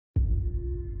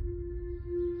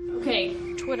Okay,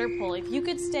 Twitter poll. If you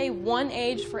could stay one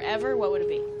age forever, what would it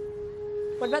be?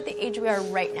 What about the age we are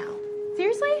right now?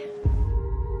 Seriously?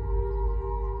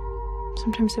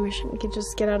 Sometimes I wish we could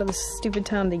just get out of this stupid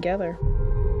town together.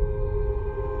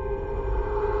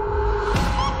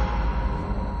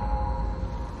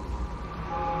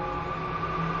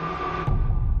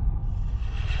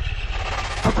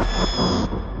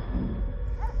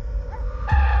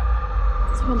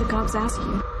 That's what the cops ask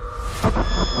you.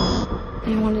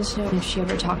 I wanted to know if she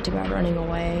ever talked about running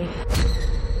away.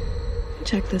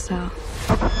 Check this out.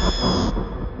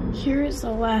 Here is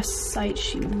the last site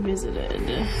she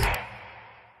visited.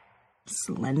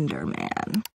 Slender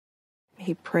Man.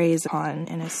 He preys on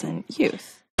innocent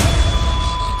youth.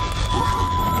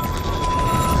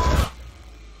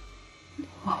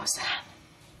 What was that?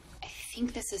 I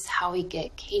think this is how we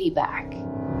get Katie back.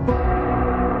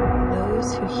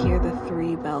 Those who hear the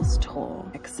 3 bells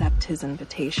toll accept his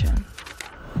invitation.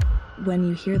 When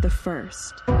you hear the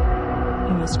first, you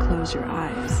must close your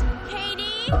eyes.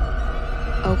 Katie!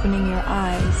 Opening your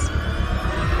eyes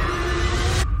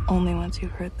only once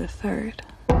you've heard the third.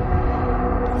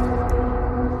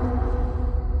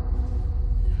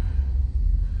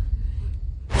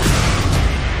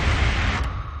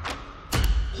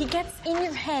 He gets in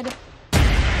your head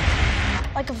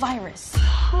like a virus.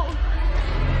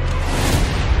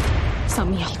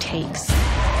 Some he takes,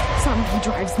 some he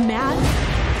drives mad.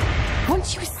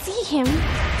 Once you see him,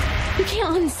 you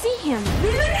can't unsee him.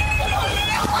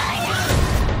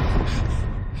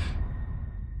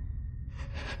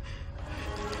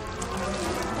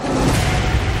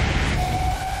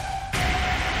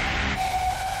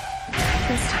 I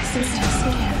can still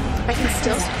see him. I can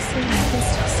still see him. I can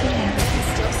still see him. I can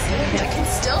still see him. I can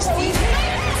still see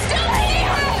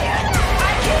him.